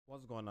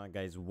What's going on,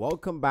 guys?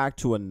 Welcome back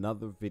to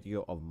another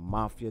video of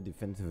Mafia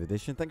Definitive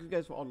Edition. Thank you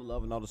guys for all the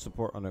love and all the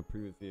support on our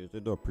previous videos. I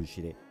do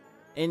appreciate it.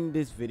 In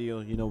this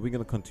video, we're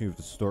gonna continue with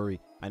the story.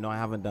 I know I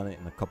haven't done it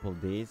in a couple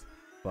of days,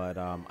 but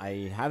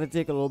I had to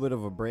take a little bit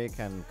of a break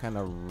and kind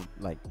of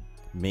like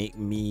make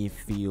me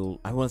feel,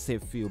 I wouldn't say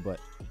feel, but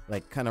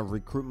like kind of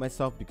recruit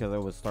myself, because I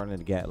was starting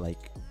to get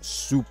like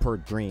super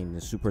drained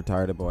and super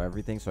tired about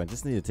everything. So I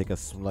just need to take a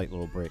slight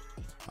little break.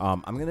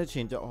 I'm gonna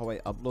change out how I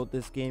upload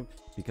this game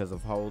because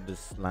of how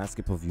this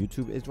landscape of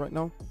YouTube is right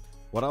now.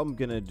 What I'm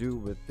gonna do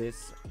with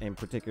this, in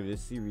particular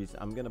this series,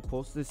 I'm gonna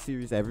post this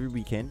series every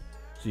weekend.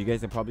 So you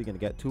guys are probably gonna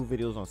get 2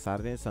 videos on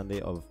Saturday and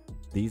Sunday of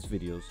these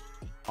videos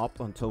up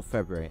until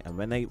February. And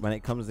when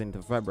it comes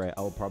into February,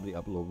 I will probably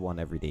upload one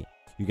every day.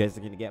 You guys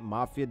are gonna get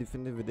Mafia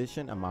Definitive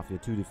Edition and Mafia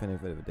 2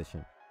 Definitive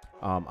Edition.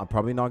 I'm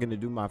probably not gonna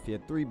do Mafia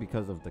 3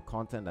 because of the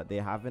content that they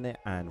have in it,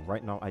 and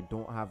right now I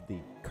don't have the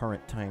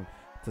current time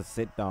to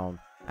sit down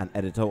and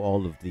edit out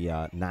all of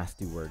the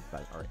nasty words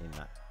that are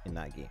in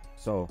that game.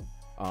 So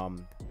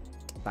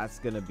that's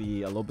gonna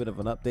be a little bit of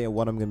an update of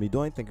what I'm gonna be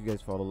doing. Thank you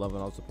guys for all the love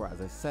and all the support.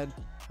 As I said,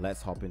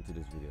 let's hop into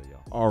this video,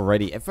 y'all.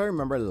 Alrighty, if I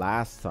remember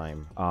last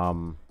time,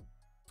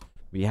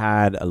 we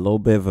had a little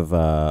bit of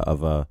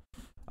a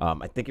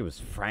I think it was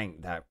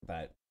Frank that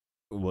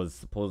was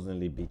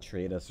supposedly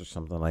betrayed us or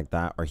something like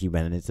that, or he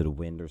went into the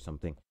wind or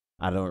something.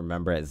 I don't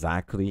remember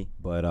exactly,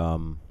 but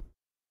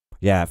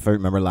yeah, if I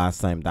remember last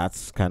time,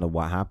 that's kind of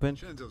what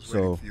happened.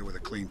 So for you with a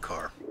clean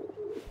car.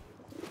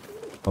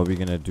 What we're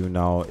gonna do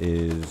now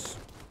is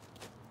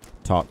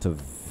talk to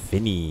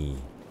Vinny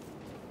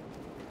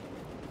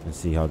and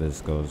see how this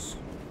goes.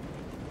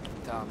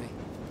 Tommy.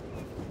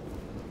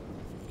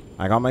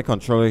 I got my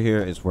controller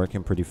here. It's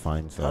working pretty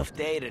fine, so Tough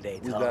day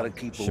today, We Tom. gotta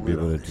keep should be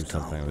able to do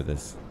something with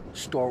this.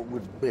 Start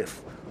with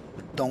Biff,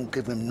 but don't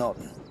give him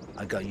nothing.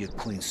 I got you a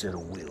clean set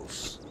of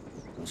wheels.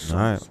 And something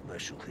Alright.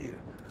 special here,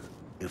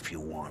 if you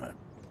want it.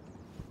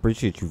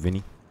 Appreciate you,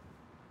 Vinny.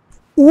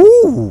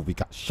 Ooh, we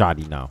got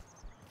shoddy now.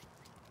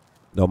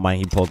 Don't mind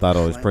he pulled out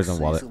of his prison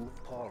wallet.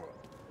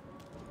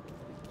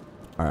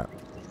 Alright.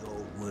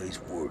 Always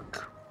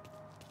work.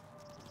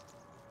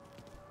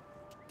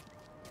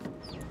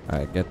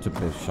 Alright, get to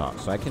this shot.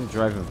 So I can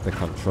drive with the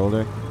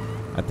controller.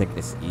 I think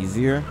it's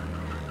easier.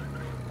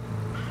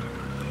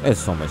 It's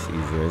so much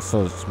easier. It's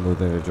so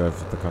smoother to drive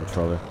with the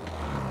controller.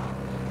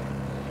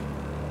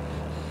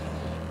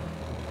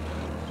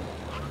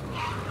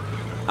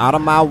 Out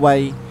of my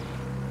way.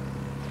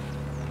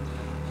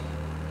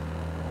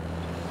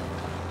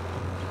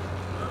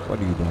 What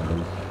are you doing,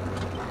 buddy?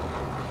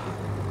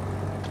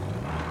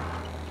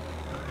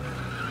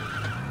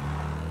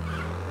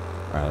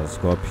 Alright, let's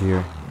go up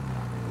here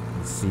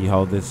and see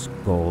how this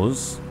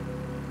goes.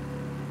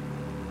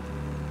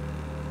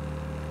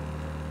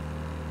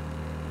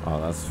 Oh,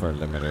 that's for a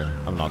limiter.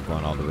 I'm not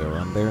going all the way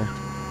around there.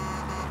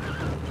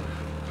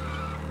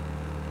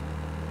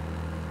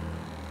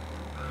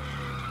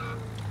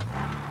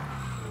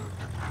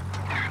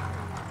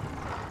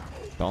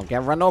 Don't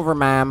get run over,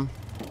 ma'am.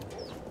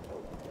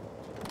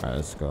 Alright,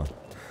 let's go.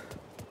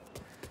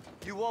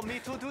 You want me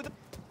to do the...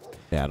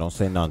 Yeah, don't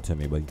say nothing to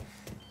me, buddy.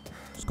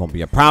 It's gonna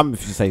be a problem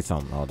if you say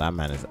something. Oh, that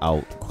man is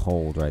out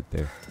cold right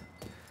there.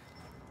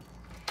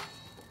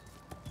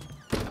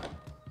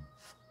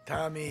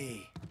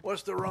 Tommy,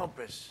 what's the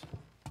rumpus?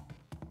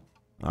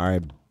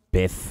 Alright,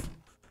 Biff.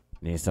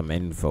 Need some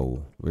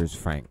info. Where's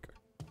Frank?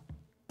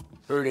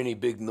 Heard any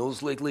big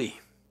news lately?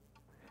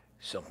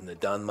 Something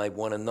that Don might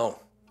want to know.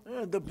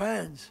 It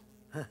depends.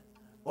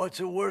 What's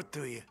it worth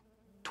to you?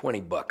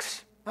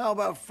 $20. How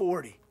about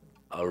 40?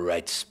 All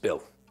right,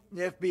 spill.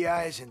 The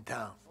FBI's in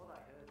town.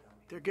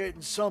 They're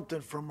getting something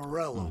from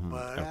Morello,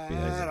 but FBI's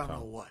I in don't town.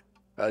 know what.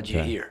 How'd you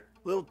Okay. hear?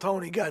 Little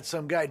Tony got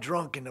some guy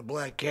drunk in the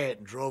Black Cat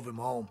and drove him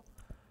home.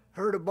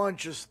 Heard a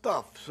bunch of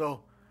stuff,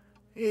 so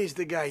he's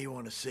the guy you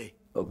want to see.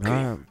 Okay,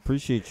 Alright,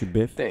 appreciate you,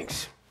 Biff.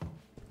 thanks.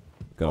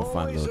 Gotta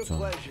find Always a little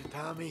Tony. pleasure,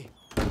 Tommy.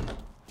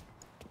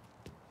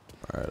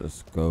 Alright,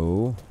 let's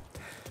go.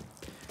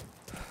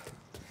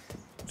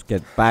 Let's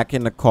get back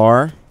in the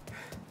car.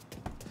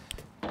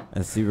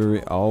 And see where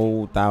we...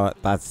 Oh,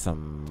 that's a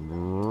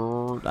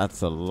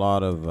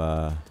lot of...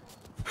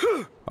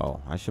 Oh,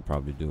 I should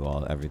probably do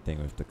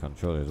everything with the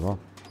controller as well.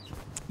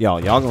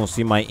 Y'all gonna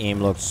see my aim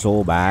look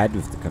so bad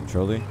with the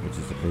controller, which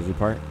is the crazy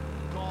part.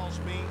 Calls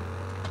me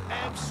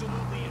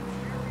absolutely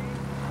infuriating.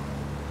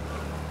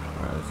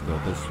 Alright, let's go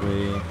this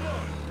way.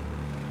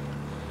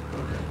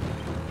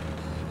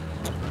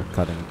 We're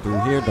cutting through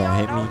here. Don't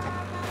hit me.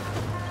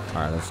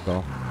 Alright, let's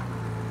go.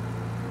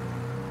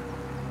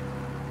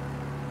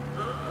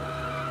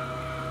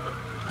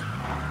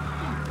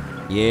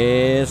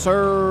 Yes,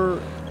 sir.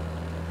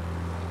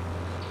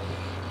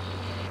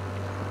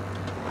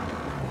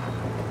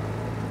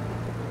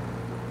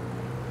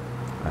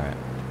 Alright,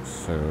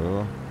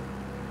 so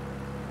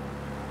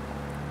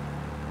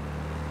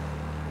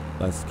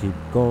let's keep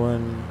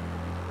going.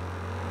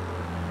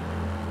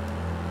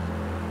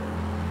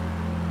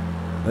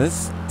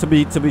 This to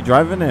be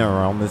driving it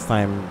around this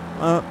time.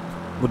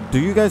 Well,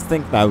 do you guys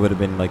think that would have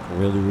been like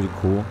really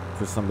cool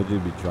for somebody to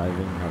be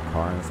driving a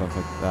car and stuff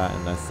like that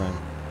in that sense?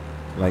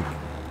 Like,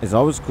 it's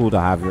always cool to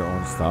have your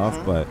own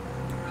stuff, but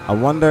I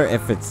wonder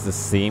if it's the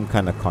same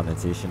kind of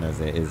connotation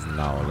as it is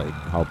now. Like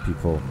how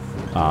people,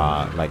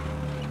 like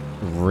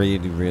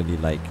really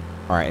like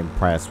are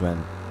impressed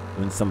when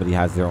somebody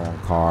has their own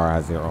car,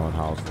 has their own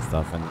house and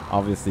stuff, and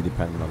obviously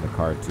depending on the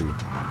car too.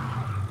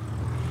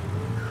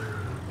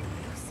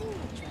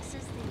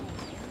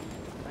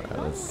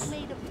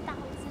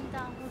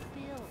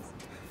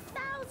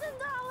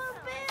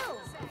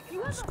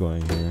 Let's go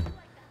in here.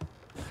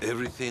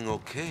 Everything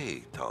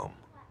okay, Tom?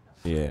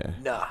 Yeah.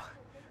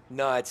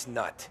 Nah, it's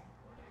not.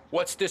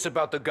 What's this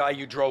about the guy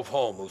you drove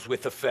home who's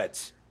with the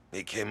feds?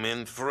 He came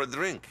in for a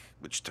drink,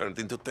 which turned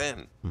into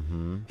 10.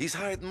 He's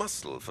hired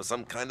muscle for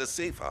some kind of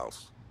safe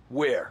house.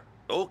 Where?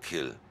 Oak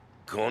Hill,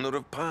 corner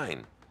of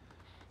Pine.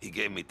 He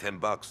gave me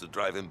 $10 to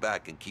drive him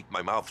back and keep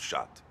my mouth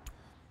shut.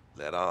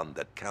 Let on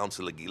that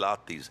Councilor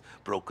Gilatti's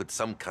brokered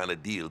some kind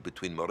of deal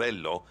between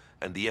Morello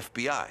and the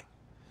FBI.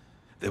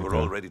 They were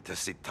all ready to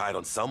sit tight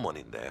on someone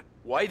in there.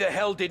 Why the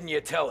hell didn't you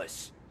tell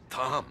us?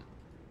 Tom,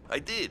 I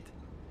did.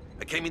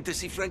 I came in to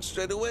see Frank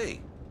straight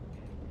away.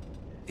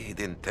 He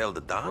didn't tell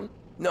the Don?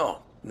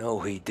 No,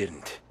 he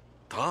didn't.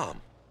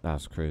 Tom,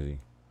 That's crazy.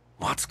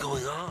 what's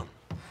going on?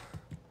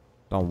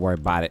 Don't worry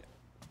about it.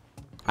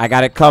 I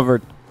got it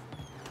covered.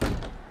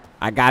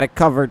 I got it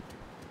covered.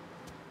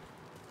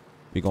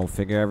 We gonna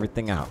figure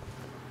everything out.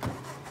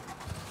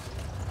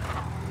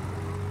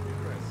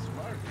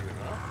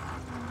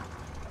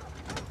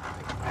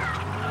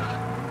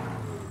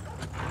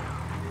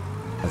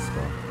 Let's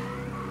go.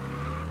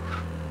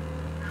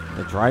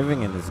 The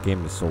driving in this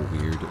game is so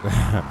weird.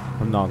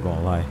 I'm not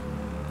gonna lie.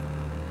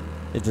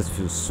 It just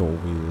feels so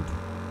weird.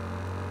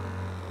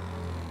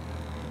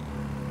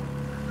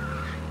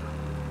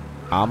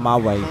 On my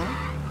way.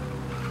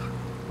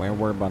 We ain't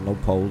worried about no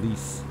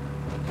police.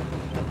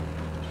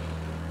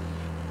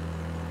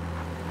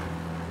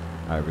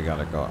 Alright, we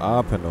gotta go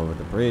up and over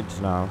the bridge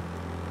now.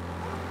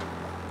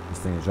 This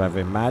thing is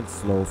driving mad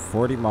slow,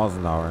 40 miles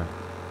an hour.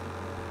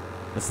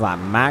 It's like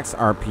max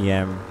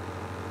RPM.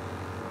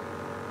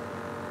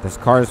 This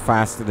car is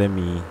faster than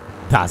me.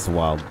 That's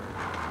wild.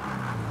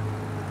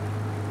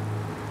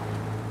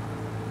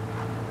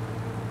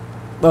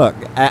 Look,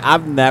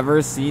 I've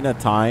never seen a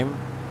time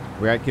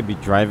where I could be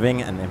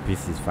driving and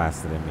NPCs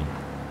faster than me.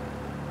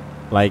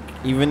 Like,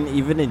 even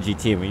in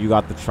GTA, when you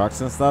got the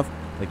trucks and stuff,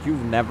 like,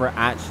 you've never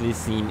actually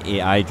seen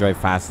AI drive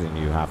faster than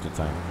you half the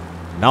time.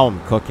 Now I'm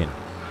cooking.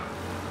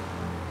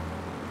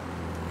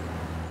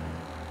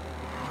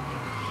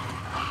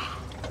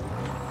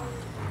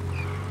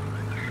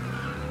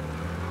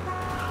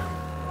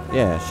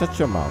 Yeah, shut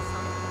your mouth.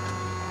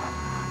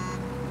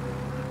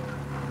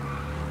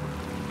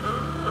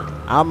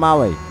 Out my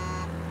way.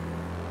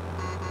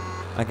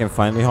 I can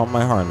finally hold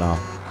my heart now.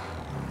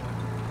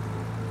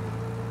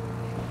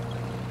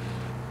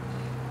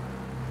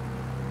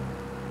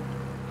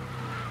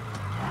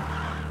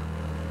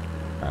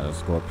 Alright,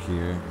 let's go up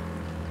here.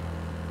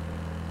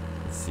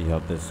 Let's see how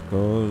this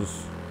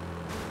goes.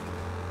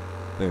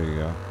 There you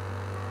go.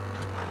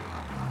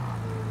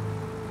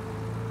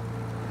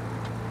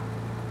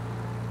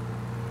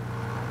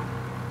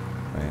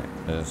 Alright,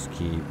 let's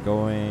keep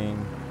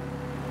going.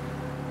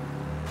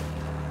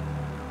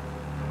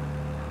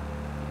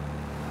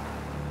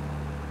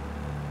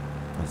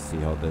 Let's see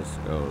how this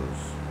goes.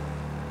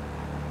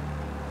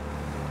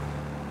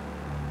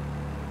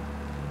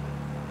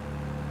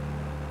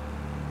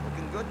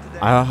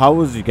 How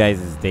was you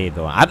guys' day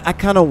though? I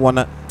kind of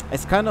wanna.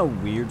 It's kind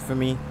of weird for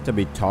me to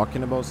be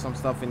talking about some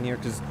stuff in here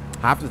because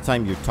half the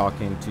time you're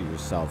talking to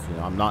yourself. You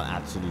know, I'm not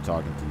actually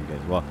talking to you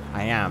guys. Well,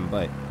 I am,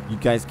 but you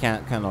guys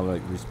can't kind of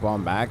like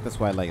respond back. That's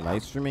why I like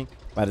live streaming.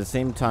 But at the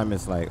same time,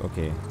 it's like,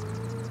 okay.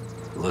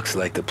 Looks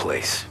like the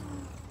place.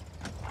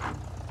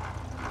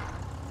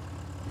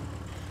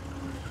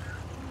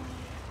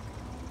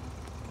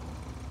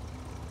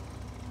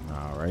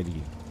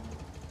 Alrighty.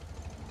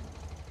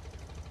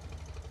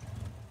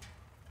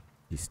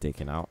 He's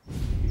staking out.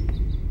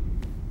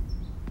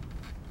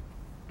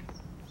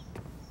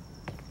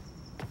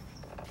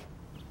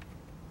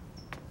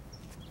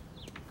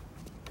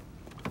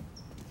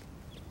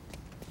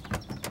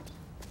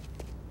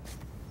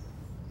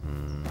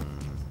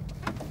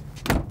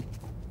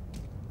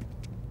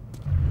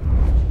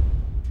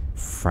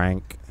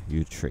 Frank,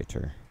 you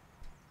traitor.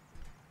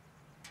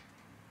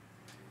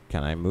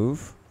 Can I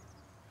move?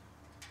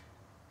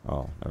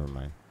 Oh, never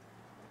mind.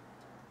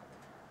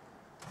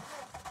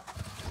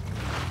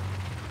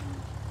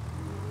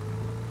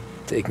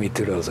 Take me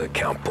to those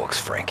account books,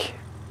 Frank.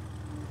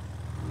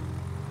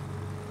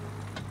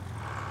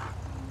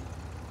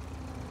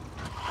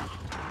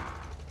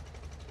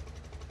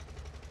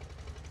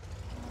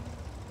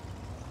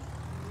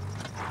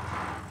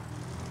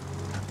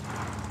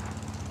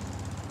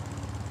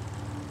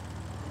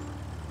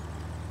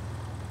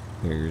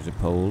 There's a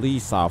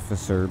police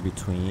officer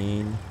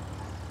between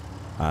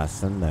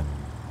us and them.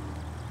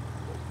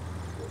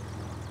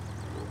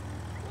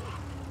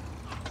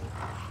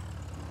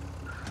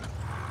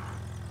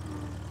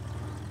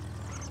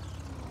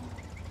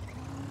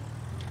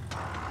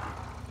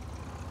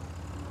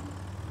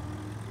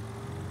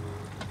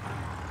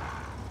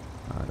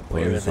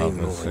 Where are police they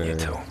moving you officer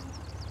to?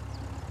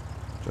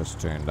 just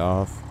turned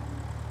off.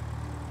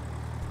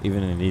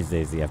 Even in these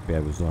days, the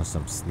FBI was doing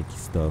some sneaky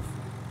stuff.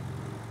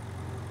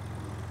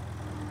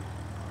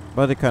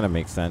 But it kind of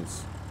makes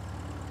sense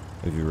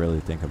if you really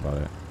think about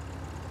it.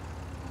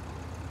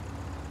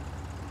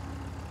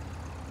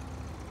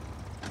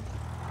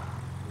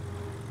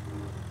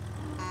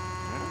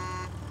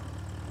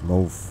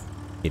 Move,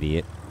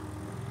 idiot.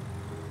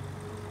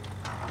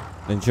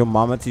 Didn't your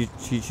mama teach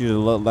you to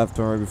look left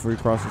and right before you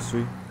cross the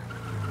street?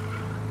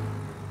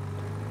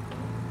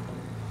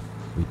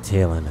 We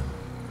tailing him.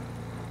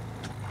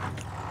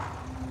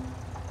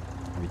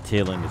 We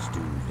tailing this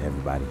dude,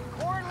 everybody.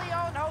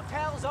 Corleone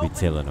Hotel's We open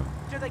tailing him.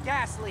 to the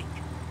gas leak.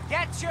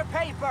 Get your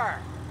paper.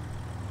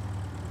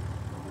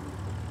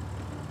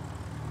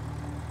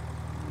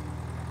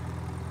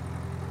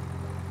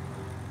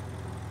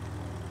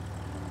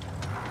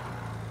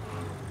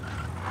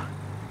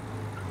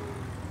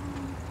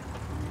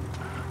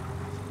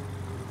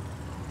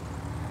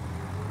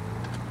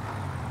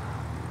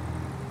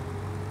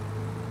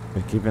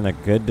 We're keeping a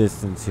good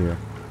distance here.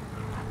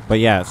 But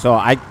yeah, so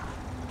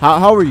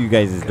how are you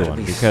guys Gotta doing?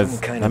 be Because some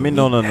kind let of me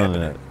know, meat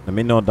happening. let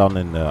me know down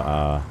in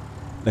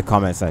the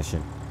comment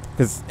section.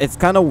 Because it's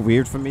kind of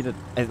weird for me to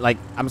like.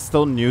 I'm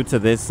still new to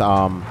this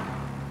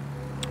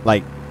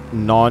like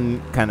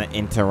non kind of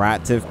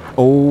interactive.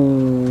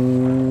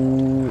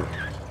 Oh,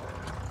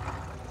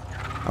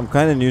 I'm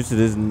kind of new to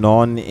this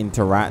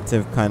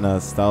non-interactive kind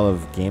of style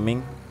of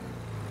gaming.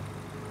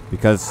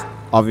 Because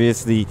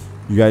obviously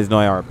you guys know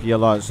I RP a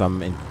lot, so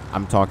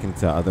I'm talking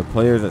to other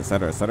players,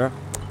 etc., etc.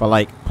 But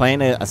like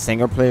playing a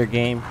single player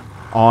game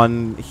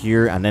on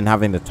here and then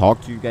having to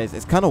talk to you guys,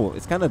 it's kind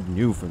of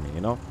new for me,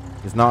 you know.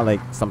 It's not like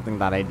something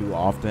that I do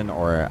often,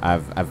 or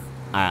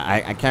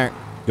I can't.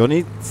 The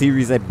only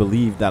series I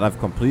believe that I've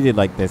completed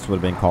like this would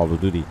have been Call of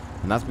Duty,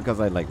 and that's because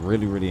I like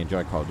really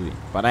enjoy Call of Duty.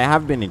 But I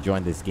have been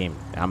enjoying this game.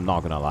 I'm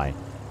not gonna lie,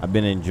 I've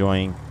been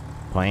enjoying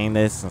playing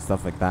this and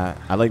stuff like that.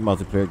 I like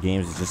multiplayer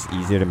games. It's just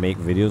easier to make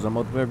videos on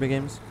multiplayer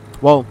games.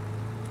 Well,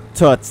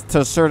 to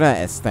a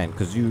certain extent,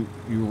 because you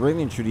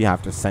really and truly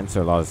have to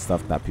censor a lot of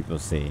stuff that people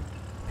say.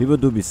 People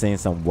do be saying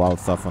some wild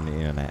stuff on the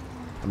internet.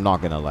 I'm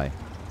not gonna lie.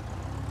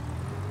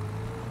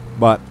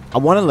 But I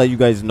want to let you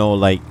guys know,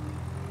 like,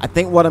 I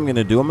think what I'm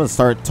gonna do, I'm gonna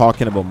start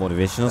talking about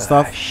motivational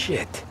stuff. Ah,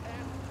 shit.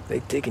 They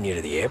taking you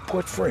to the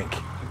airport, Frank?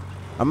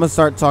 I'm gonna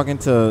start talking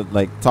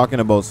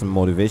about some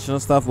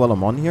motivational stuff while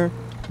I'm on here,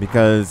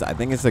 because I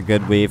think it's a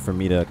good way for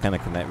me to kind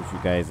of connect with you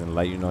guys and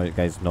let you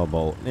guys know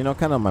about, you know,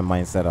 kind of my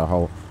mindset of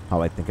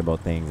how I think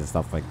about things and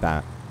stuff like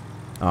that.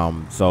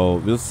 So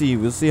we'll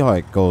see how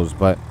it goes.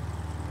 But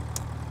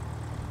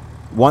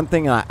one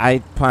thing I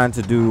plan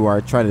to do, or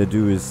I try to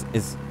do, is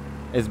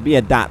be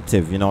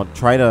adaptive. You know,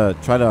 try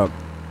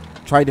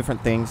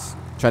different things,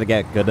 try to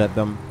get good at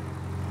them,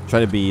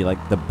 try to be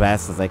like the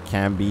best as I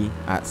can be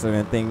at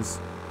certain things.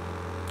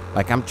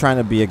 Like, I'm trying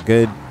to be a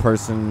good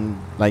person,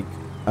 like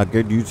a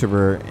good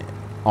YouTuber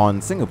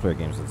on single player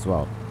games as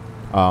well.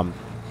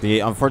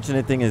 The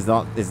unfortunate thing is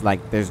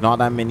like there's not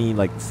that many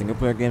like single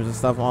player games and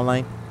stuff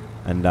online,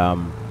 and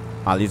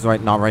at least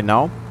right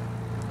now.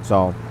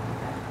 So,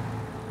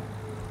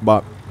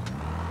 but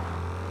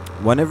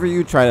whenever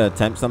you try to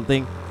attempt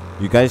something,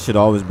 you guys should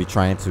always be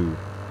trying to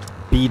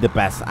be the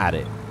best at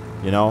it.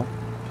 You know,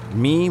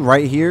 me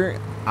right here,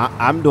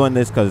 I'm doing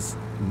this because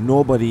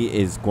nobody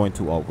is going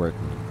to outwork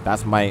me.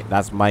 That's my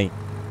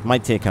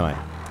take on it.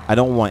 I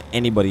don't want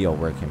anybody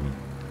outworking me.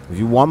 If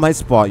you want my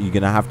spot, you're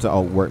gonna have to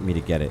outwork me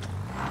to get it.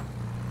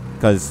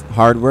 Because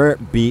hardware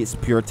beats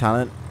pure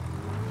talent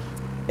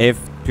if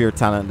pure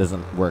talent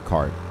doesn't work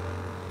hard.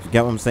 You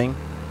get what I'm saying?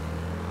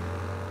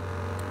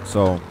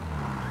 So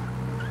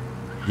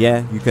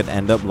yeah, you could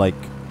end up like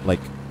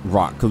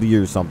Rock Lee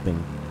or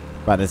something,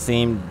 but the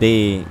same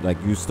day, like,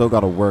 you still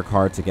gotta work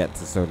hard to get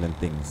to certain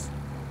things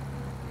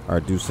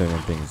or do certain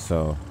things.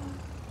 So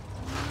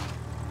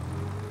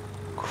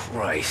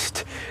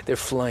Christ, they're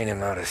flying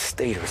him out of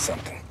state or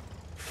something.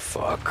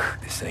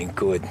 Fuck, this ain't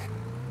good.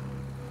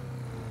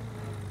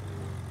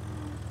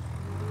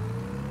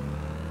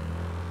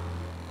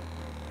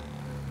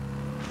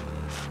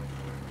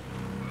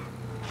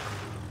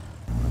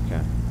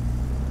 okay,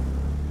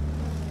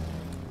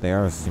 they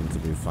are seem to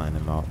be flying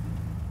him out.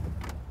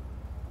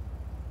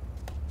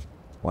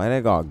 Why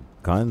they got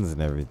guns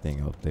and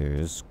everything out there?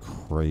 It's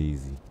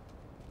crazy.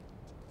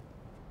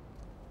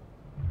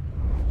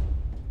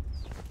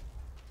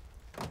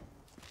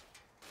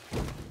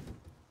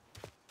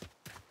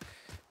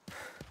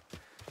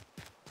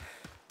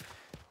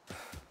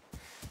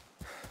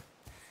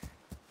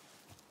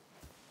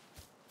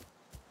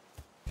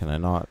 Can I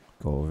not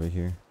go over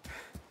here?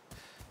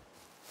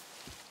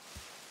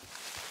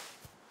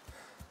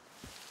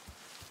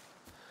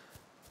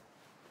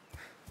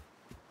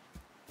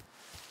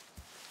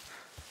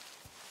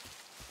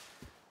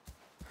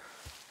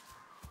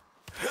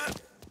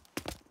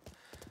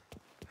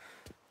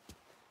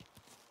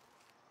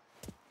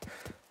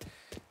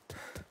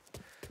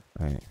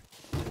 Alright.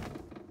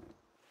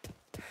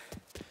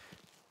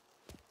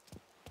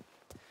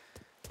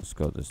 Let's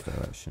go this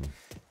direction.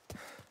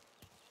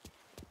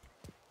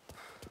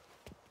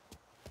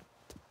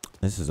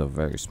 This is a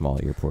very small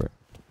airport.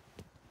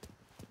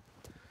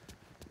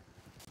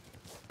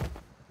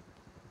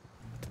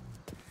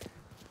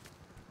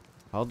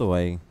 How do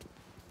I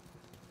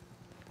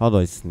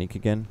sneak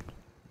again?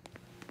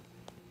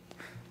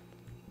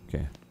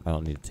 Okay, I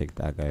don't need to take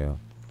that guy out.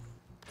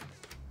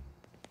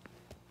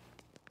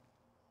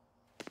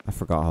 I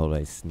forgot how do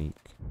I sneak.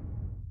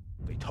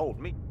 They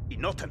told me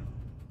nothing.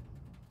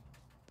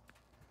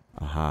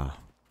 Aha.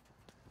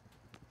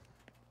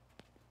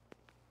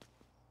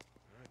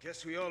 I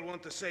guess we all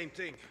want the same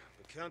thing,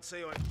 but can't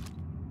say I...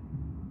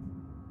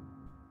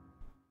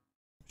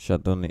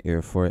 Shut down the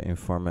airport.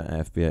 Informant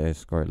and FBI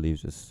escort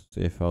leaves the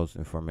safe house.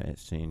 Informant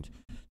exchange.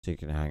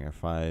 Taking hangar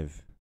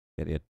 5.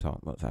 Get the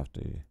talk notes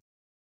after you.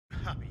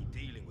 I be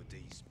dealing with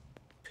these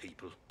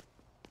people.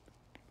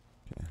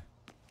 Okay.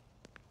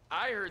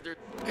 I heard they're...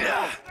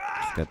 Let's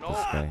get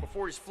this guy.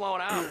 before he's flown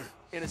out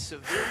in a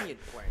civilian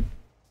plane.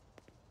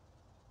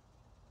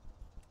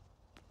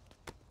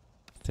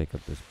 Let's take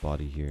up this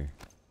body here.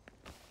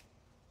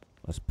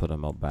 Let's put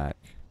him out back.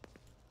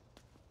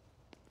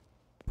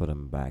 Put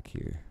him back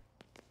here.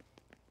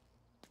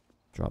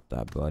 Drop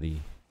that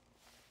body.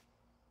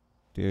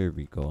 There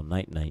we go.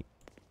 Night night.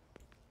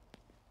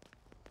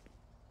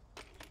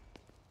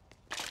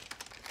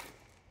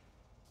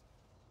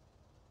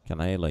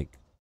 Can I like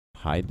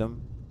hide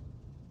them?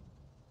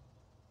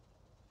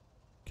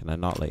 Can I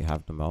not like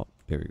have them out?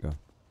 There we go.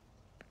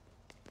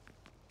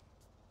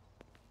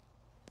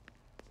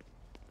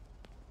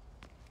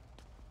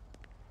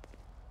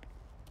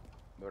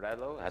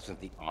 Morello hasn't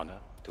the honor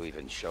to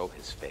even show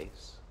his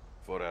face.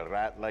 For a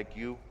rat like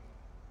you?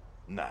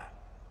 Nah.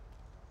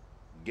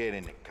 Get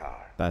in the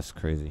car. That's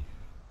crazy.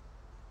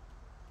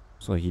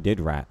 So he did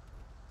rat.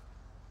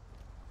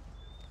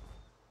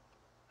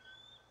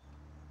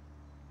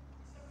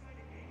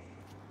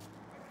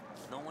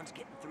 No one's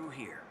getting through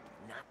here.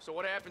 So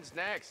what happens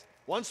next?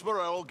 Once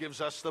Morello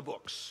gives us the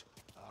books,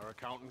 our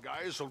accountant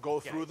guys will go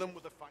through them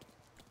with a fine...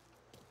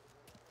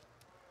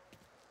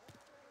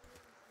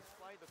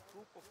 Fly the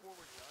coop before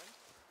we're done?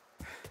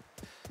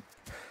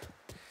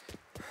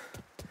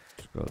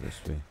 Let's go this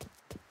way.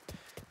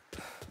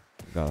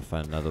 Gotta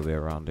find another way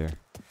around there.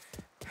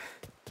 This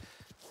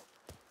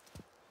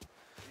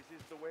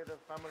is the way that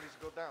families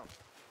go down.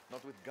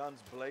 Not with guns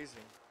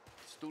blazing,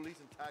 stoolies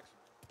and taxes.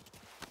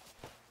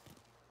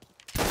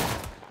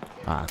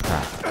 Ah,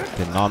 crap.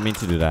 Did not mean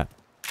to do that.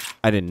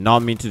 I did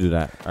not mean to do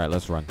that. Alright,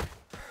 let's run.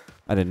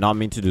 I did not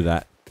mean to do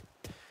that.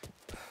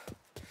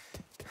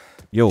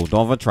 Yo,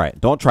 don't even try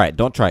it. Don't try it.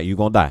 Don't try it. You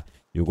gonna die.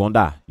 You gonna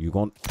die. You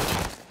gonna...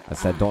 I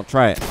said don't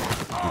try it.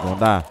 You gonna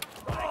die.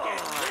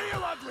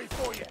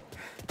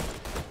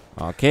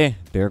 Okay,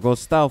 there goes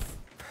stealth.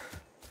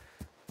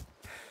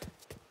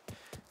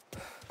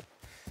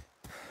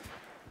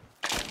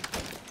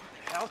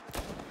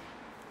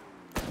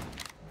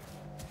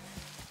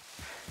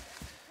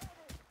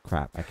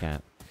 Crap, I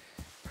can't.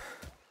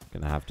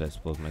 Gonna have to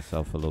expose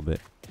myself a little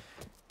bit.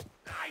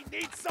 I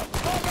need some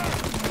cover!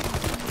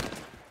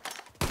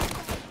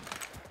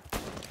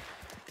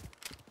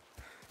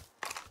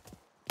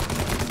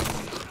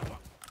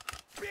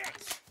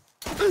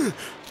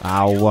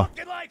 Ow.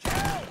 Looking like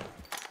hell!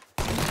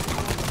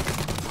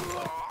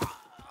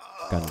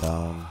 Gun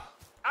down.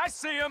 I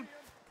see him.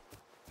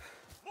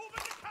 Move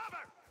into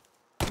cover!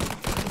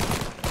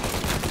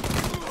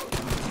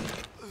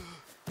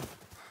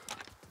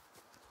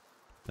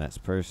 Next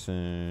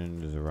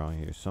person is around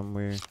here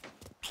somewhere.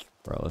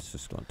 Bro, let's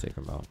just go and take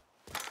him out.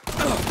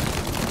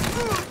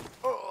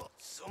 Oh,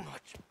 so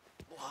much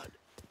blood.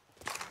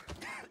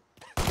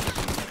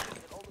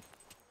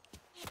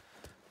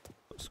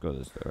 Let's go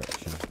this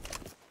direction.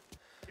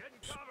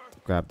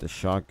 Grab the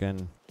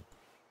shotgun.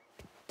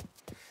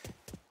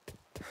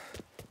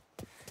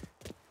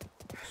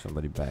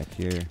 Somebody back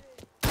here.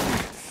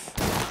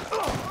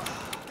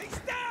 He's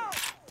down!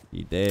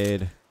 He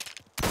dead.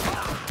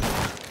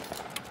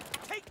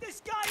 Take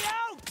this guy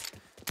out!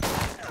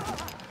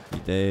 He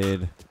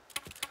dead.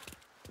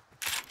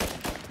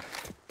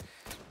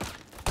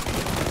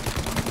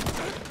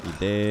 He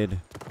dead.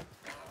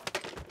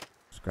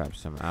 Let's grab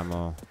some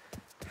ammo.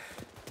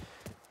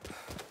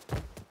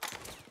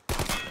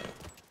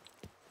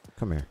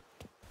 Come here.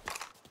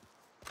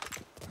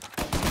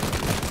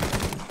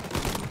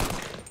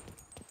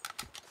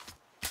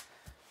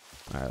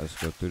 Alright, let's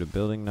go through the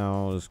building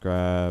now. Let's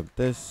grab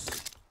this.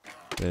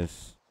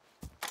 This.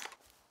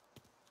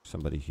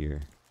 Somebody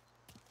here.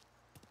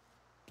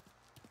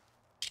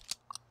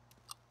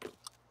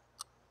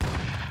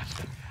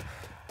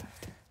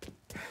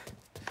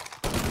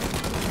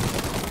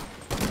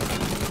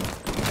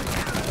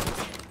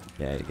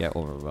 Yeah, get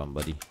overrun,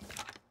 buddy.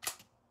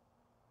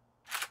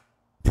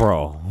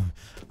 Bro.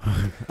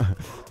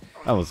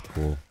 That was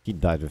cool. He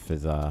died with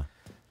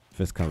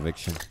his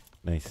conviction.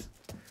 Nice.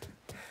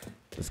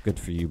 That's good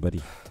for you,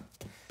 buddy.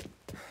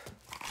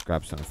 Let's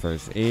grab some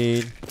first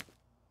aid.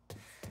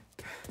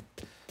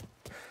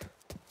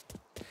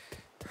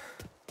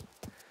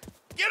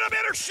 Get a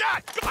better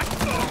shot!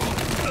 God.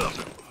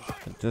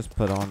 I just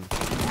put on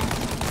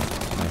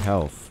my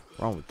health.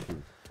 What's wrong with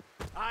you?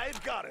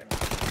 I've got him.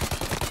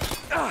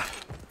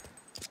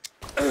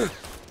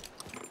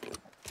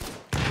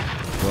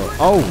 Well,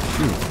 oh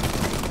shoot.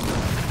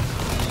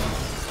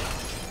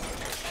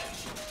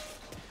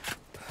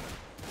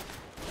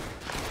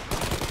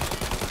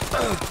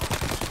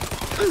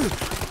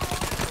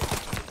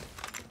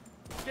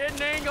 Get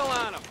an angle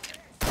on him.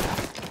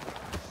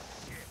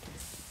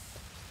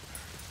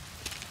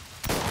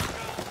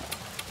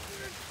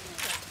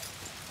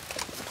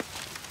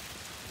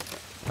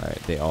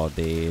 Alright, they all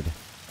died.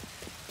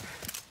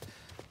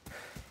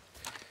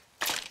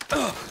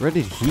 Where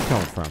did he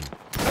come from?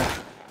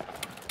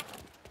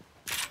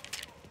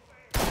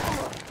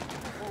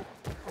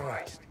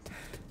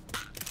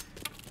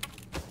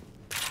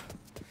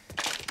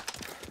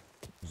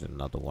 There's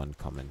another one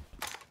coming.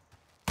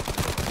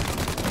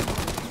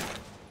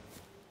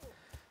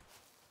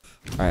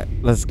 Alright,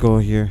 let's go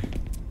here.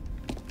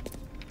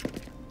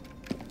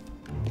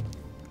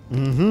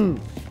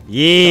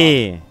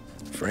 Yeah.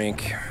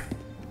 Frank,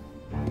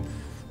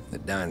 the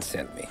Don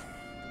sent me.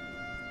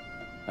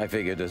 I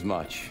figured as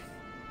much.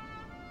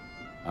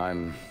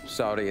 I'm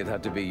sorry it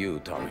had to be you,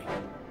 Tommy.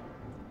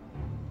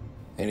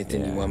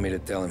 Anything you want me to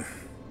tell him?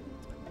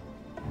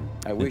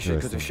 I wish I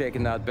could have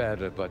shaken out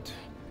better, but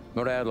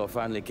Morello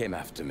finally came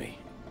after me.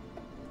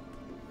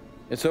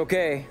 It's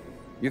okay.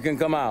 You can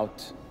come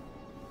out.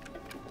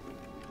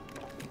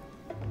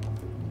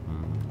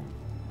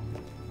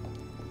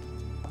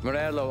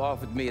 Morello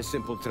offered me a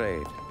simple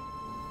trade.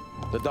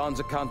 The Don's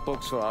account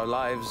books for our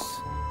lives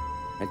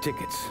and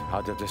tickets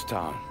out of this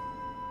town.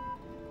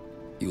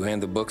 You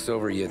hand the books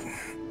over yet?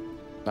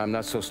 I'm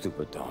not so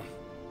stupid, Don.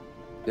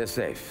 They're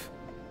safe.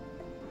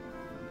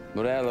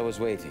 Morello was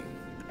waiting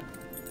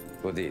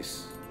for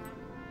this.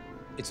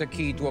 It's a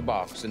key to a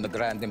box in the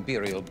Grand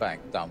Imperial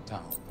Bank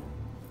downtown.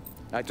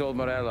 I told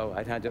Morello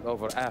I'd hand it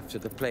over after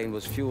the plane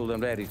was fueled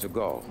and ready to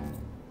go.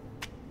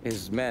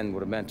 His men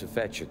were meant to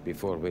fetch it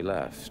before we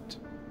left.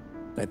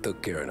 I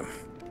took care of them.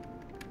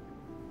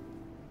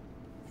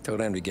 Told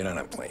them to get on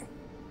a plane.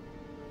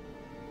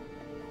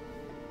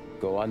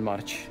 Go on,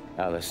 March.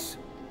 Alice,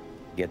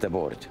 get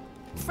aboard.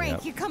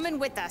 Frank, you're coming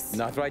with us.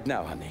 Not right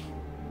now, honey.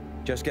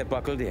 Just get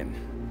buckled in.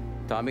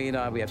 Tommy and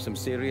I, we have some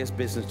serious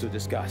business to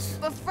discuss.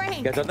 But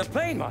Frank... Get on the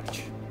plane,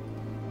 March.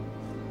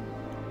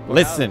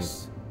 Listen.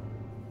 Alice,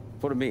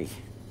 for me.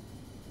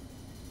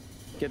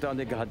 Get on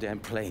the goddamn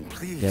plane,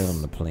 please. Get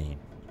on the plane.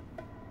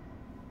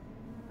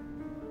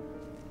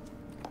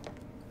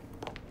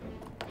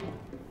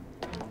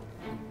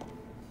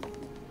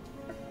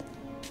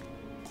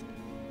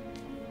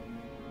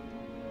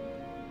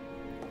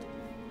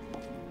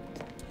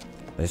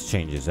 This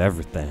changes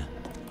everything.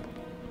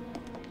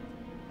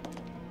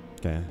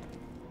 Okay.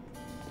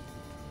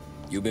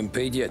 You been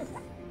paid yet?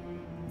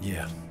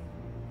 Yeah.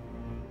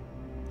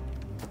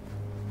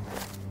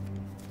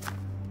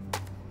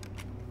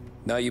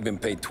 Now you've been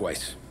paid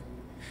twice.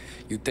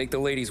 You take the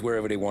ladies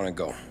wherever they want to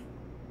go.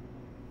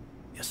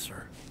 Yes,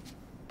 sir.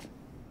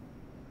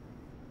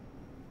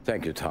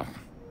 Thank you, Tom.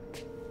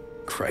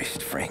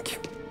 Christ,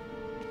 Frank.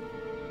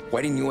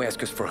 Why didn't you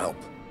ask us for help?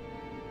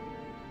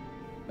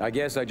 I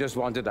guess I just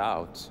wanted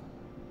out.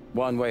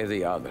 One way or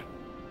the other.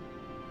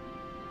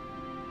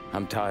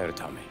 I'm tired,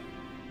 Tommy.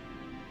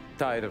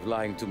 Tired of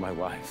lying to my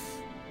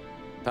wife.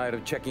 Tired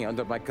of checking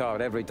under my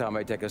car every time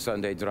I take a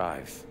Sunday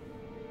drive.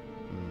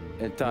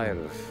 And tired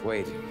of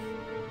waiting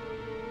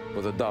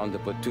for the dawn to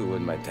put two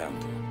in my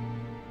temple.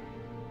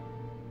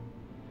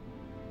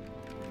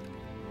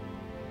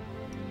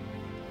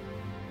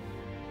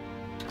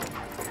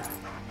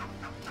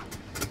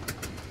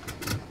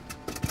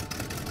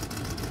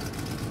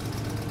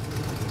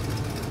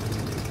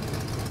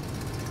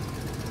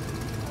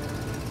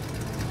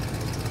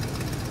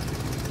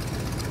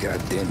 God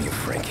damn you,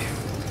 Frank.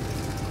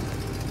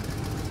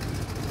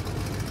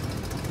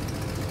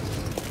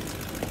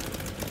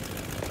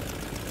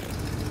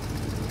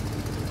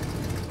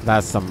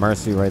 That's some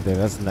mercy right there.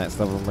 That's next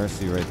level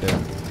mercy right there.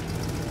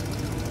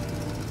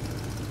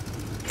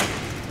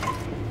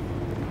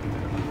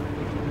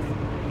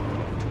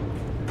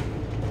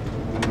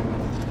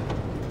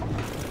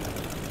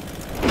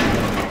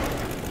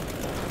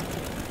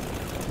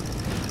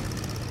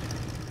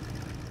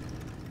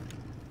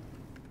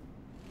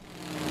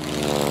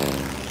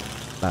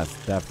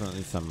 That's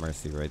definitely some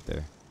mercy right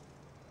there.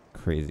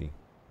 Crazy.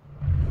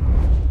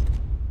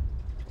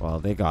 Well,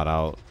 they got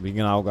out. We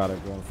now gotta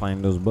go and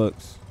find those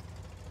books.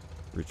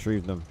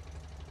 Retrieve them.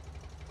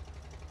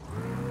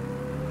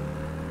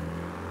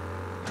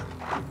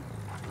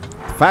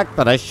 The fact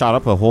that I shot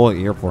up a whole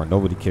airport,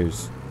 nobody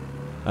cares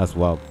as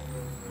well.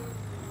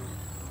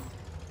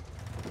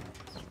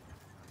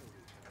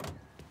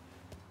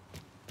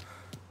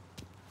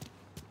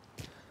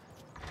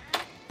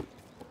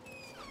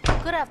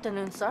 Good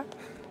afternoon, sir.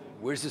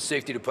 Where's the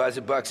safety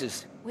deposit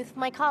boxes? With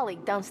my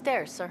colleague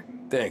downstairs, sir.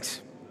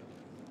 Thanks.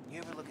 You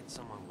ever look at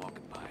someone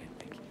walking by and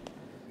think,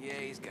 yeah,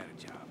 he's got a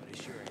job, but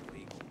it sure ain't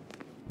legal?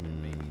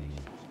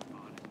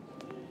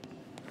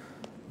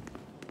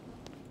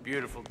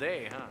 Beautiful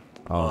day, huh?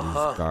 Oh,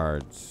 these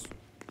guards.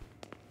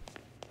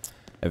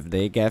 If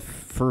they get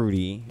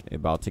fruity, they're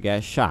about to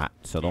get shot.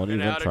 So don't Keeping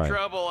even out try. of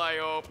trouble, I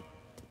hope.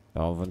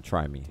 Don't even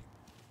try me.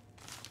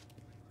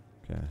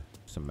 Okay.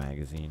 Some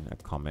magazine, a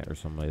comment or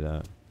something like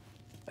that.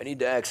 I need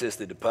to access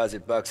the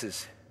deposit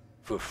boxes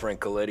for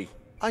Frank Coletti.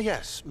 Ah,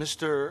 yes,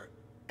 Mr.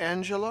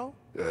 Angelo?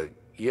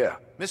 Yeah.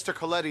 Mr.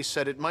 Coletti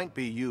said it might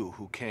be you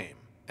who came,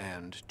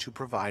 and to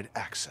provide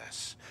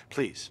access.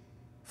 Please,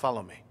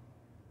 follow me.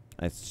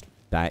 It's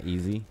that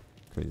easy?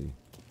 Crazy.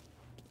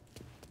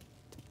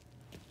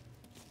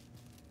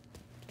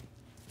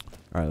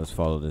 Alright, let's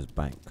follow this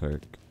bank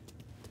clerk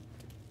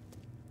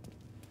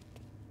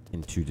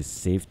into the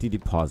safety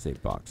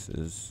deposit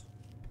boxes.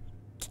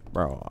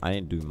 Bro, I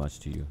didn't do much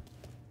to you.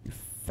 You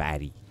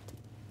fatty.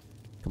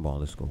 Come on,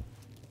 let's go.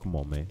 Come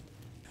on, man.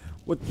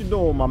 What you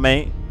doing, my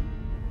man?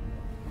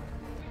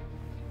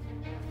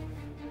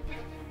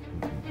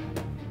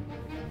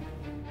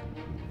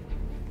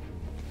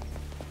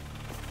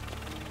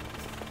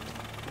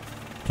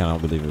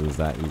 Cannot believe it was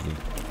that easy.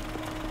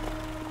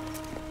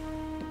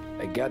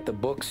 I got the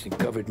books and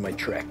covered my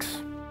tracks.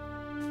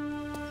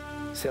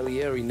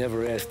 Salieri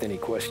never asked any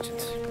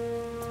questions.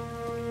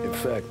 In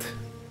fact,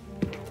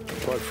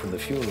 apart from the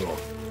funeral,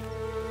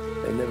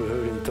 I never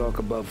heard him talk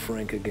about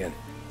Frank again.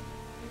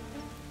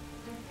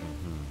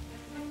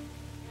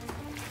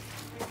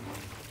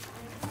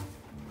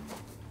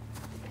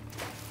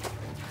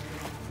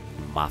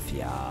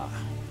 Mafia.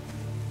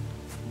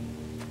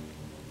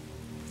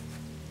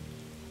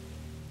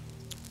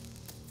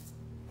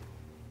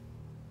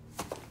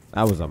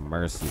 That was a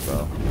mercy,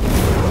 bro.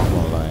 I'm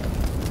gonna lie.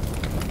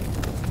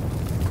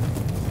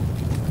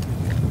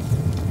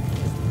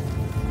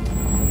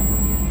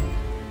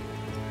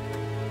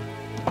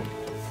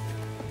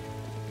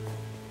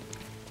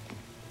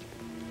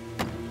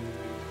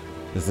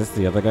 Is this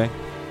the other guy?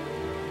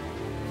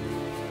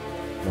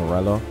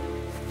 Morello?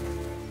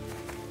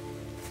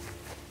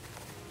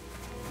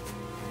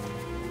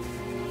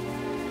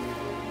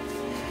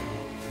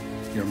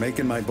 You're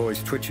making my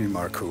boys twitchy,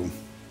 Marku.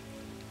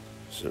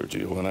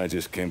 Sergio and I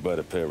just came by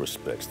to pay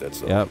respects,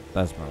 that's all. Yep,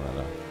 that's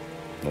Morello.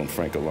 Known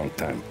Frank a long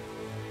time.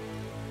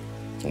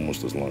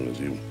 Almost as long as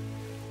you.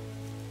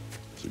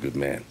 He's a good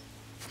man.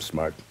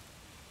 Smart.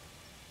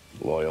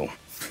 Loyal.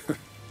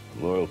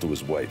 Loyal to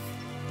his wife.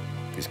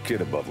 His kid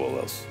above all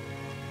else.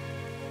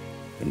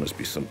 There must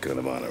be some kind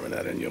of honor in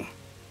that in you.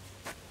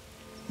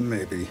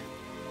 Maybe.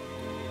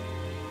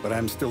 But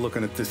I'm still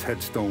looking at this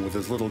headstone with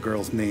his little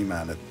girl's name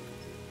on it.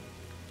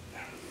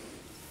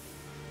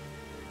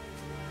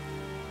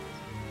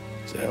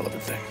 It's a hell of a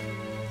thing.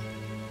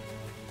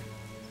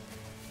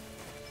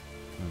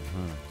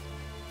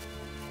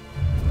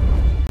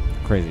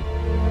 Crazy.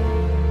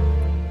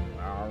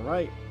 All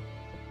right.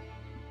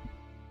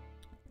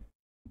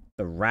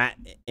 The rat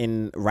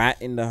in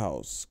the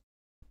house.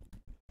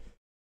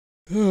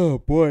 Oh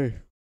boy.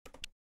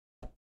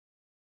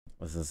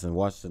 Let's listen.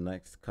 Watch the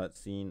next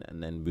cutscene,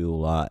 and then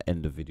we'll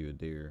end the video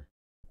there.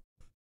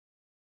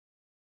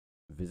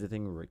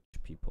 Visiting rich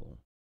people.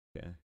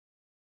 Okay.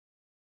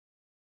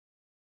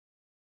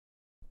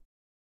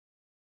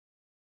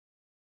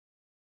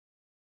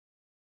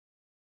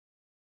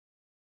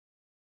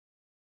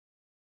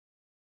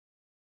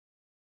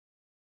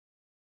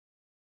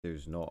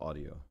 There's no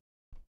audio.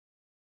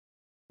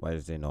 Why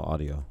is there no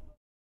audio?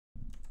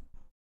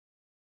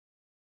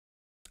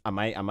 Am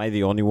I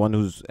the only one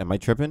who's am I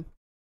tripping?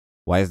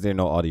 Why is there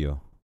no audio?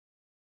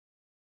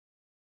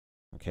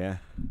 Okay.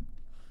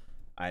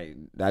 I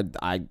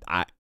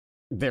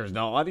there's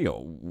no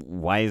audio.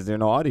 Why is there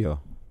no audio?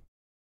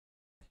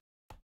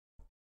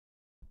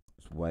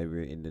 That's why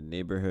we're in the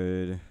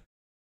neighborhood.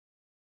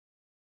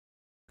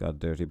 Got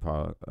dirty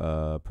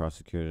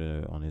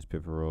prosecutor on his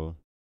paper roll.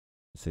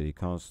 City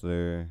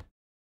councilor.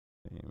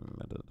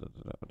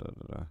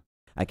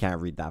 I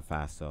can't read that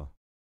fast, so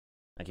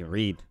I can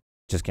read,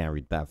 just can't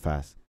read that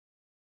fast.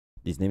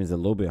 These names are a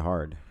little bit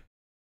hard.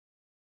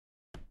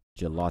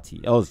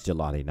 Gelati. Oh, it's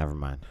Gelati. Never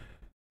mind.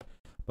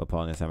 But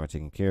Paul and Sam are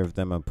taking care of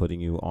them. I'm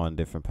putting you on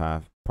different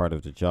part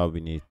of the job.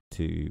 We need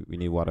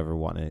whatever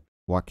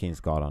Watkins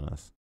got on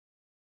us.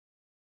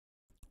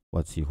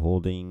 What's he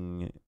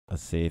holding? A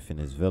safe in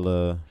his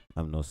villa.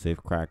 I'm no safe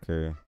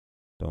cracker.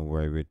 Don't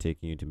worry, we're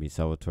taking you to meet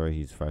Salvatore.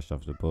 He's fresh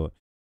off the boat,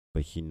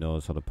 but he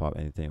knows how to pop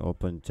anything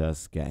open.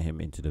 Just get him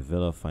into the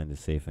villa, find the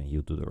safe, and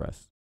he'll do the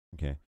rest.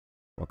 Okay.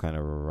 What kind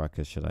of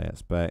ruckus should I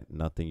expect?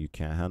 Nothing you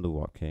can't handle.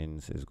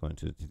 Watkins is going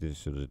to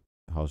so the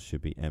house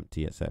should be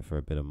empty except for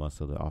a bit of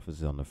muscle. The office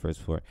is on the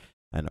first floor,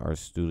 and our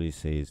Stooley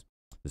says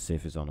the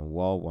safe is on the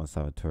wall. Once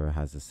Salvatore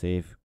has the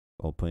safe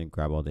open,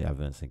 grab all the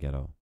evidence and get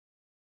out.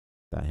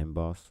 That him,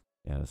 boss?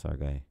 Yeah, that's our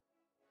guy.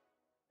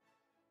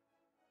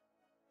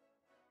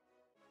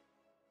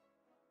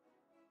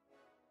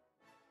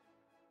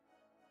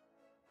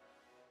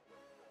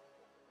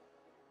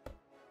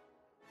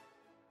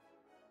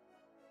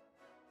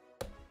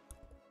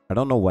 I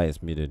don't know why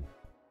it's muted.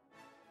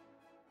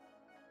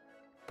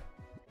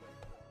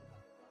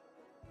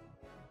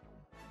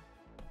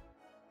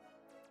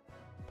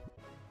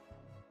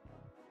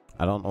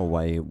 I don't know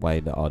why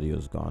the audio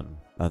is gone.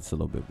 That's a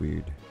little bit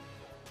weird.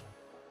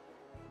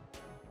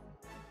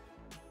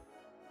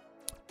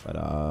 But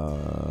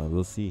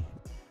we'll see.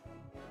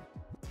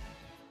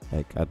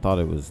 Like, I thought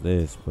it was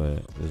this, but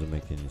it doesn't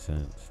make any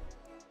sense.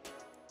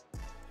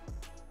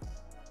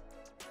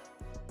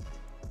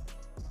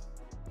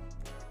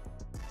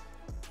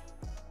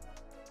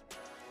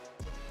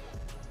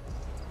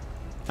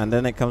 And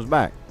then it comes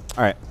back.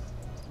 All right,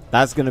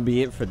 that's gonna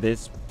be it for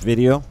this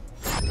video.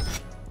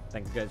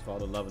 Thank you guys for all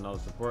the love and all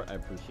the support. I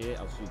appreciate it.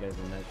 I'll see you guys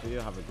in the next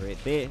video. Have a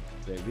great day,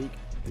 great week.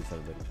 Peace out,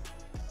 everybody.